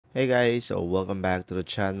Hey guys, so welcome back to the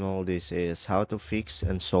channel. This is how to fix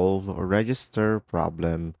and solve a register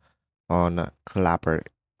problem on Clapper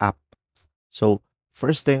app. So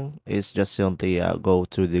first thing is just simply go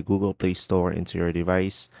to the Google Play Store into your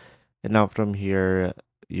device. And now from here,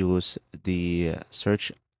 use the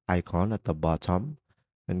search icon at the bottom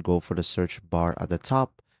and go for the search bar at the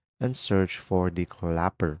top and search for the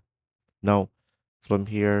Clapper. Now from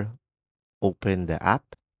here, open the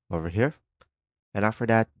app over here, and after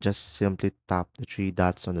that, just simply tap the three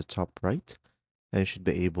dots on the top right, and you should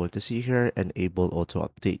be able to see here enable auto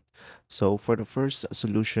update. So for the first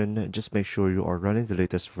solution, just make sure you are running the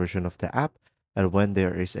latest version of the app. And when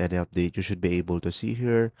there is any update, you should be able to see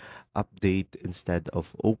here update instead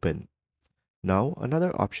of open. Now,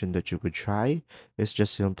 another option that you could try is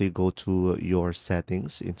just simply go to your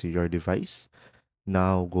settings into your device.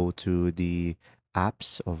 Now go to the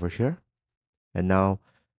apps over here, and now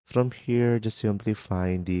from here, just simply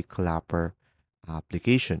find the Clapper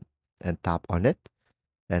application and tap on it.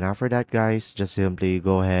 And after that, guys, just simply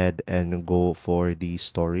go ahead and go for the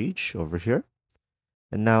storage over here.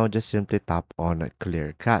 And now just simply tap on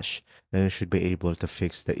clear cache, and you should be able to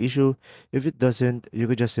fix the issue. If it doesn't, you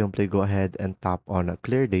could just simply go ahead and tap on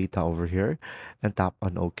clear data over here and tap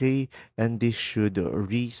on OK. And this should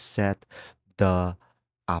reset the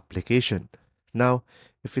application. Now,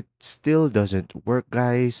 if it still doesn't work,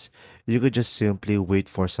 guys, you could just simply wait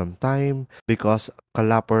for some time because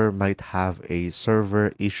Clapper might have a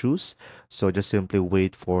server issues. So just simply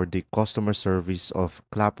wait for the customer service of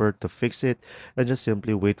Clapper to fix it, and just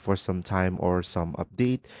simply wait for some time or some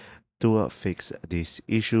update to fix this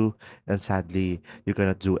issue. And sadly, you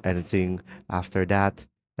cannot do anything after that,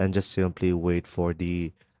 and just simply wait for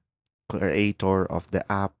the creator of the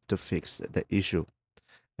app to fix the issue.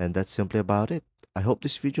 And that's simply about it. I hope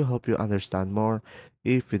this video helped you understand more.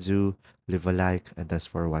 If you do, leave a like, and thanks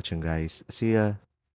for watching, guys. See ya.